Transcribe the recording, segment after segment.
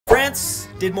France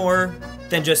did more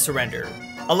than just surrender.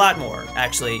 A lot more,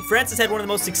 actually. France has had one of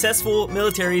the most successful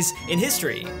militaries in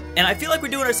history, and I feel like we're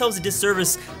doing ourselves a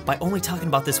disservice by only talking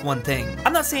about this one thing.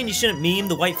 I'm not saying you shouldn't meme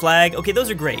the white flag. Okay, those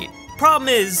are great. Problem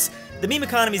is, the meme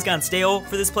economy's gone stale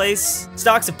for this place.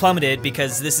 Stocks have plummeted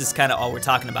because this is kind of all we're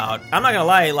talking about. I'm not gonna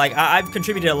lie, like, I've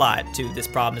contributed a lot to this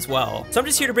problem as well. So I'm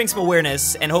just here to bring some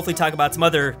awareness and hopefully talk about some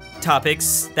other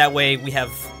topics. That way we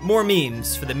have more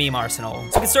memes for the meme arsenal.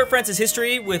 So we can start France's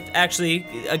history with actually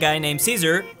a guy named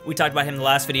Caesar. We talked about him in the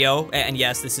last video, and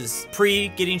yes, this is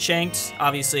pre-getting shanked,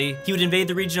 obviously. He would invade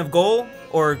the region of Gaul,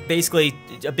 or basically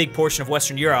a big portion of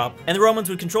Western Europe, and the Romans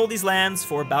would control these lands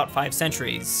for about 5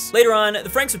 centuries. Later on, the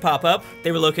Franks would pop up.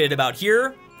 They were located about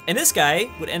here, and this guy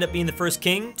would end up being the first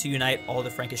king to unite all the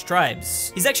Frankish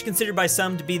tribes. He's actually considered by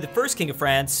some to be the first king of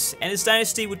France, and his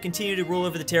dynasty would continue to rule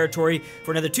over the territory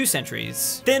for another 2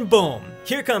 centuries. Then boom,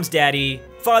 here comes Daddy.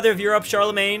 Father of Europe,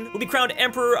 Charlemagne, would be crowned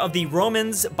emperor of the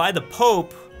Romans by the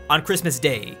Pope on Christmas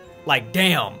Day. Like,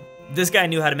 damn. This guy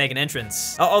knew how to make an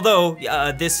entrance. Although,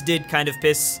 this did kind of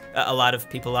piss a lot of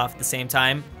people off at the same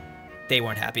time. They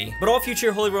weren't happy. But all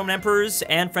future Holy Roman emperors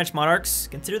and French monarchs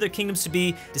consider their kingdoms to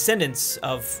be descendants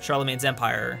of Charlemagne's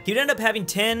empire. He would end up having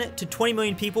 10 to 20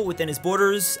 million people within his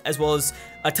borders, as well as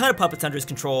a ton of puppets under his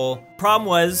control. Problem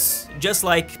was, just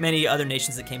like many other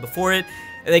nations that came before it,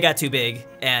 they got too big,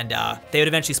 and they would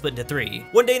eventually split into 3.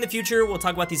 One day in the future, we'll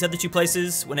talk about these other 2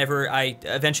 places whenever I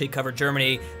eventually cover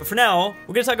Germany. But for now,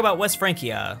 we're gonna talk about West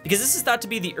Francia, because this is thought to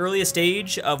be the earliest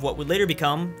stage of what would later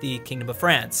become the Kingdom of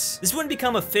France. This wouldn't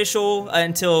become official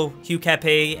until Hugh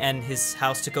Capet and his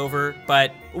house took over,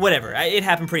 but whatever, it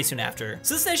happened pretty soon after.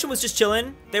 So this nation was just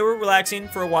chilling. They were relaxing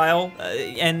for a while,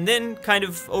 and then kind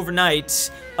of overnight,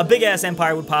 a big-ass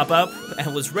empire would pop up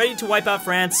and was ready to wipe out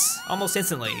France almost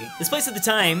instantly. This place at the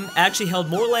time actually held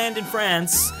more land in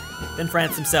France than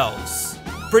France themselves.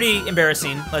 Pretty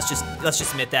embarrassing, let's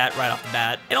just admit that right off the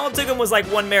bat. And all it took them was like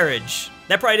 1 marriage.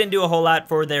 That probably didn't do a whole lot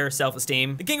for their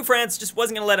self-esteem. The King of France just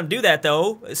wasn't gonna let them do that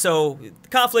though, so the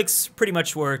conflicts pretty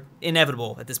much were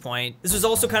inevitable at this point. This was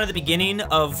also kind of the beginning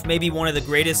of maybe one of the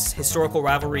greatest historical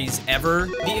rivalries ever.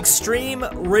 The extreme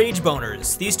rage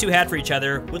boners these 2 had for each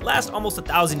other would last almost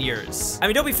 1,000 years. I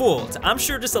mean, don't be fooled. I'm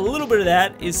sure just a little bit of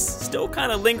that is still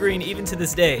kind of lingering even to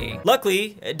this day.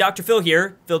 Luckily, Dr. Phil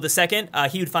here, Phil II,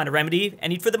 he would find a remedy,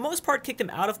 and he'd for the most part kick them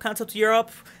out of continental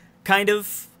Europe. Kind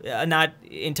of, not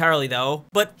entirely though,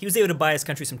 but he was able to buy his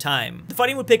country some time. The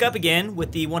fighting would pick up again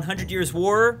with the 100 Years'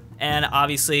 War, and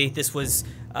obviously this was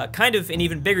kind of an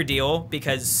even bigger deal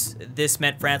because this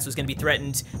meant France was gonna be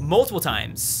threatened multiple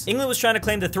times. England was trying to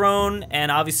claim the throne,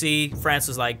 and obviously France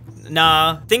was like,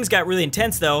 nah. Things got really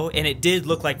intense though, and it did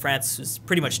look like France was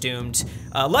pretty much doomed.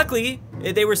 Luckily,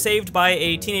 they were saved by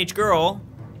a teenage girl.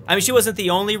 I mean, she wasn't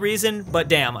the only reason, but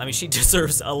damn, I mean, she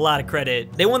deserves a lot of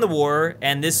credit. They won the war,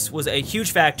 and this was a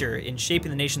huge factor in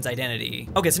shaping the nation's identity.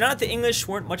 Okay, so now that the English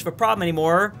weren't much of a problem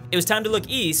anymore, it was time to look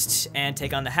east and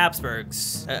take on the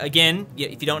Habsburgs. Again,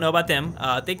 if you don't know about them,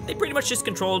 they pretty much just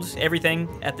controlled everything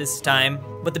at this time.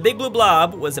 But the Big Blue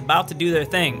Blob was about to do their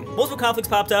thing. Multiple conflicts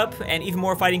popped up, and even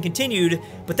more fighting continued,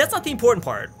 but that's not the important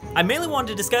part. I mainly wanted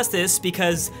to discuss this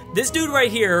because this dude right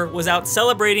here was out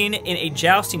celebrating in a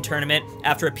jousting tournament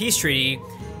after a peace treaty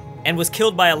and was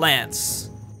killed by a lance.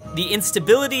 The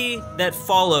instability that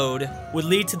followed would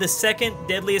lead to the 2nd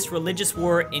deadliest religious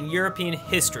war in European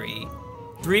history.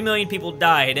 3 million people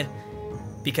died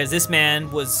because this man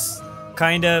was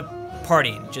kinda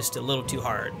partying just a little too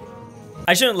hard.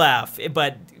 I shouldn't laugh,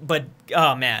 but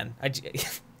oh man.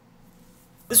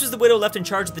 This was the widow left in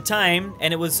charge at the time,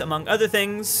 and it was, among other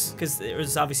things, because there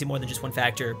was obviously more than just one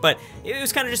factor, but it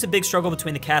was kind of just a big struggle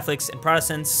between the Catholics and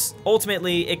Protestants.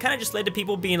 Ultimately, it kind of just led to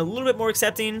people being a little bit more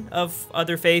accepting of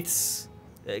other faiths,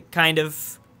 kind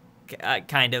of.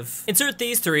 Insert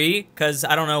these 3, because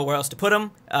I don't know where else to put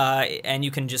them, and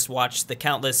you can just watch the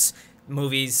countless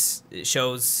movies,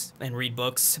 shows, and read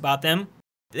books about them.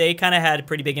 They kind of had a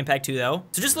pretty big impact too, though.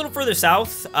 So just a little further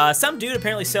south, some dude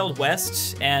apparently sailed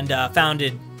west and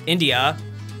founded India.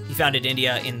 He founded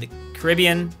India in the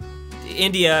Caribbean.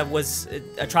 India was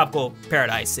a tropical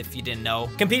paradise, if you didn't know.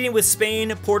 Competing with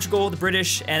Spain, Portugal, the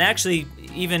British, and actually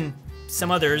even some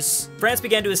others, France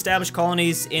began to establish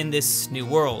colonies in this new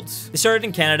world. They started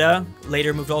in Canada,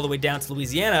 later moved all the way down to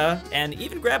Louisiana, and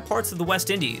even grabbed parts of the West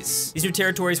Indies. These new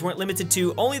territories weren't limited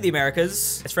to only the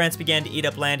Americas, as France began to eat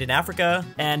up land in Africa,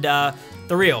 and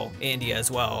the real India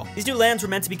as well. These new lands were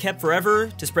meant to be kept forever,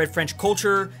 to spread French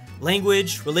culture,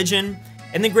 language, religion,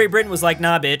 and then Great Britain was like,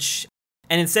 nah bitch,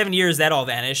 and in 7 years that all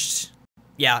vanished.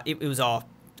 Yeah, it was all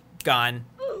gone.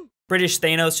 British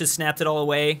Thanos just snapped it all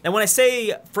away. And when I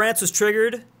say France was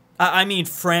triggered, I mean,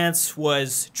 France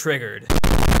was triggered.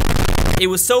 It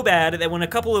was so bad that when a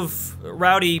couple of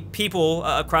rowdy people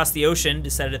across the ocean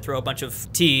decided to throw a bunch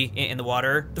of tea in the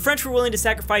water, the French were willing to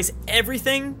sacrifice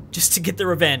everything just to get their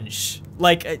revenge.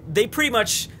 Like, they pretty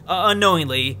much,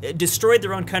 unknowingly, destroyed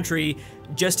their own country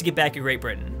just to get back at Great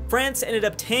Britain. France ended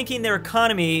up tanking their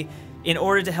economy in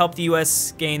order to help the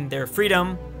US gain their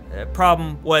freedom.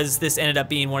 Problem was, this ended up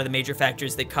being one of the major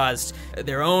factors that caused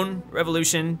their own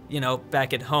revolution, you know,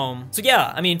 back at home. So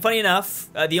yeah, I mean, funny enough,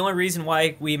 the only reason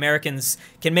why we Americans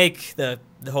can make the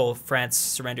whole France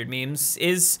surrendered memes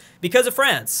is because of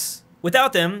France.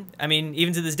 Without them, I mean,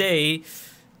 even to this day,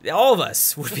 all of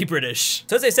us would be British.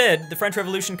 So as I said, the French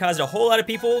Revolution caused a whole lot of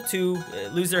people to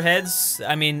lose their heads.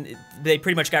 I mean, they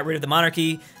pretty much got rid of the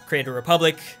monarchy, created a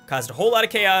republic, caused a whole lot of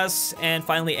chaos, and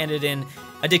finally ended in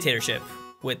a dictatorship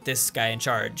with this guy in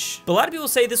charge. But a lot of people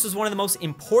say this was one of the most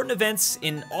important events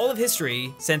in all of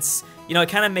history since, you know, it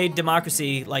kind of made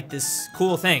democracy like this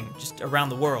cool thing just around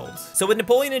the world. So with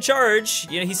Napoleon in charge,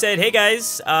 you know, he said, hey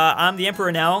guys, I'm the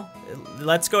emperor now.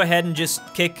 Let's go ahead and just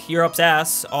kick Europe's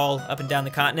ass all up and down the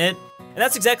continent. And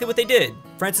that's exactly what they did.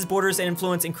 France's borders and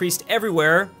influence increased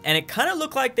everywhere, and it kind of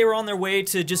looked like they were on their way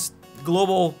to just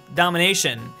global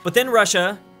domination. But then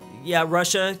Russia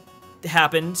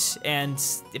happened, and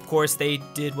of course they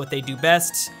did what they do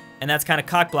best, and that's kind of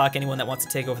cockblock anyone that wants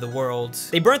to take over the world.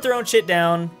 They burnt their own shit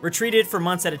down, retreated for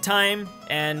months at a time,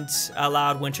 and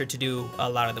allowed winter to do a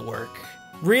lot of the work.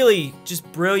 Really, just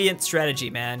brilliant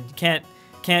strategy, man. Can't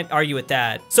argue with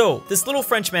that. So, this little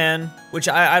French man, which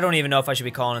I don't even know if I should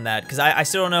be calling him that, because I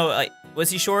still don't know, like, was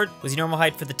he short? Was he normal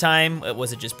height for the time?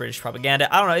 Was it just British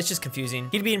propaganda? I don't know, it's just confusing.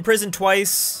 He'd be in prison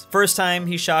twice. First time,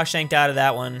 he Shawshanked out of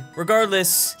that one.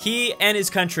 Regardless, he and his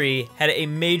country had a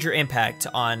major impact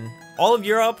on all of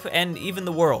Europe and even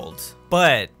the world.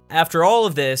 But after all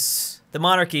of this, the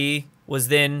monarchy was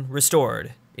then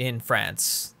restored in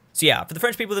France. So yeah, for the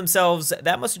French people themselves,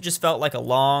 that must have just felt like a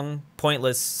long,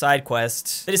 pointless side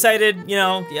quest. They decided, you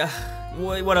know, yeah,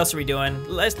 what else are we doing?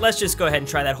 Let's just go ahead and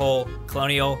try that whole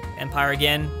colonial empire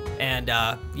again. And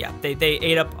yeah, they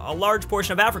ate up a large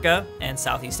portion of Africa and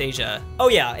Southeast Asia. Oh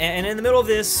yeah, and in the middle of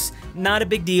this, not a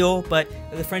big deal, but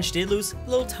the French did lose a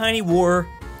little tiny war.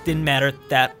 Didn't matter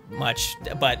that much,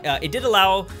 but it did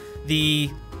allow the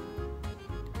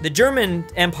German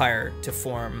Empire to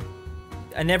form.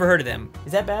 I never heard of them.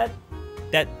 Is that bad?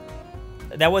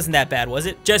 That wasn't that bad, was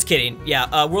it? Just kidding.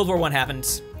 Yeah, World War I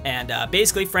happened, and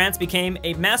basically France became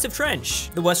a massive trench.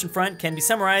 The Western Front can be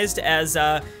summarized as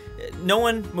no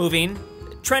one moving,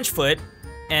 trench foot,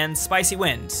 and spicy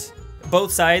wind.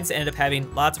 Both sides ended up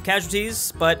having lots of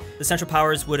casualties, but the Central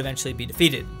Powers would eventually be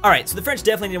defeated. All right, so the French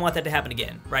definitely didn't want that to happen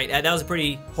again, right? That was a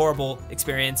pretty horrible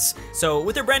experience. So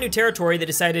with their brand new territory, they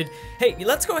decided, hey,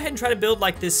 let's go ahead and try to build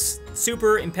like this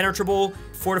super impenetrable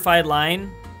fortified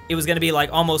line. It was gonna be like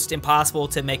almost impossible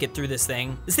to make it through this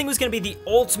thing. This thing was gonna be the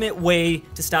ultimate way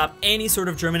to stop any sort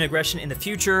of German aggression in the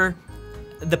future.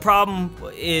 The problem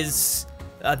is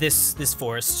this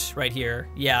forest right here.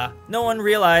 Yeah, no one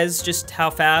realized just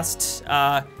how fast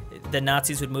the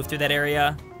Nazis would move through that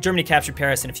area. Germany captured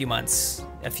Paris in a few months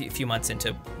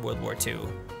into World War II.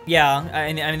 Yeah,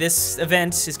 I mean this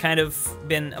event has kind of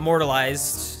been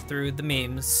immortalized through the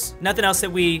memes. Nothing else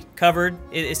that we covered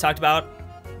is talked about.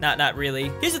 Not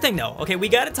really. Here's the thing though, okay, we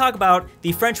gotta talk about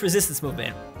the French resistance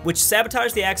movement, which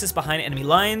sabotaged the axis behind enemy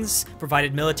lines,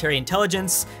 provided military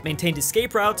intelligence, maintained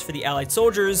escape routes for the Allied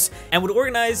soldiers, and would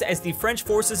organize as the French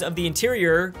Forces of the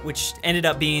Interior, which ended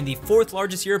up being the 4th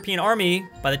largest European army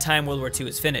by the time World War II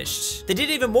was finished. They did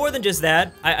even more than just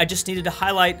that. I just needed to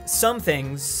highlight some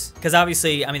things, because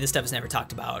obviously, I mean, this stuff is never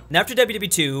talked about. And after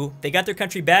WW2, they got their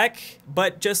country back,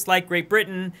 but just like Great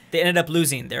Britain, they ended up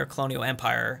losing their colonial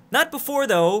empire. Not before,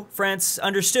 though, France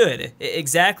understood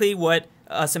exactly what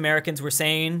us Americans were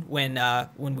saying when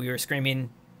we were screaming,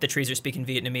 the trees are speaking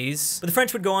Vietnamese. But the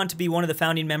French would go on to be one of the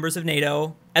founding members of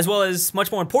NATO, as well as,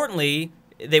 much more importantly,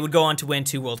 they would go on to win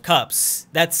 2 World Cups.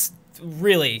 That's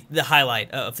really the highlight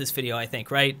of this video, I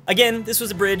think, right? Again, this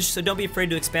was Abridged, so don't be afraid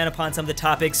to expand upon some of the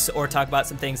topics or talk about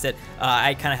some things that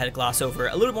I kind of had to gloss over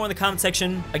a little more in the comment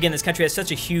section. Again, this country has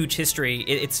such a huge history,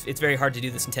 it's very hard to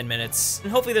do this in 10 minutes.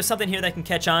 And hopefully there's something here that can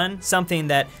catch on, something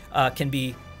that can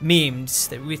be memed.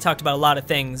 That we've talked about a lot of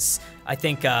things. I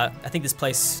think this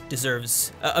place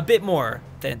deserves a bit more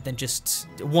than just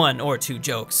 1 or 2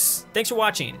 jokes. Thanks for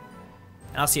watching,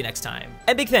 and I'll see you next time.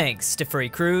 And big thanks to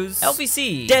FurryCruz, Elphie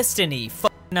C, Destiny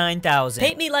 9000,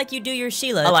 Paint Me Like You Do Your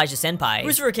Sheilas, Elijah Senpai,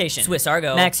 Ruserification,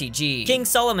 SwissAargau, Maxy G, King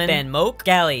Solomon, Ben Moke,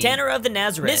 Gali,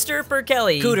 TannerOfNazareth,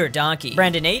 MisterPERKELE, CooterDonkey,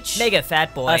 Brandon H,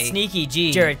 MegaFatBoi, Sneaky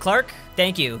G, Jared Clark.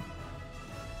 Thank you.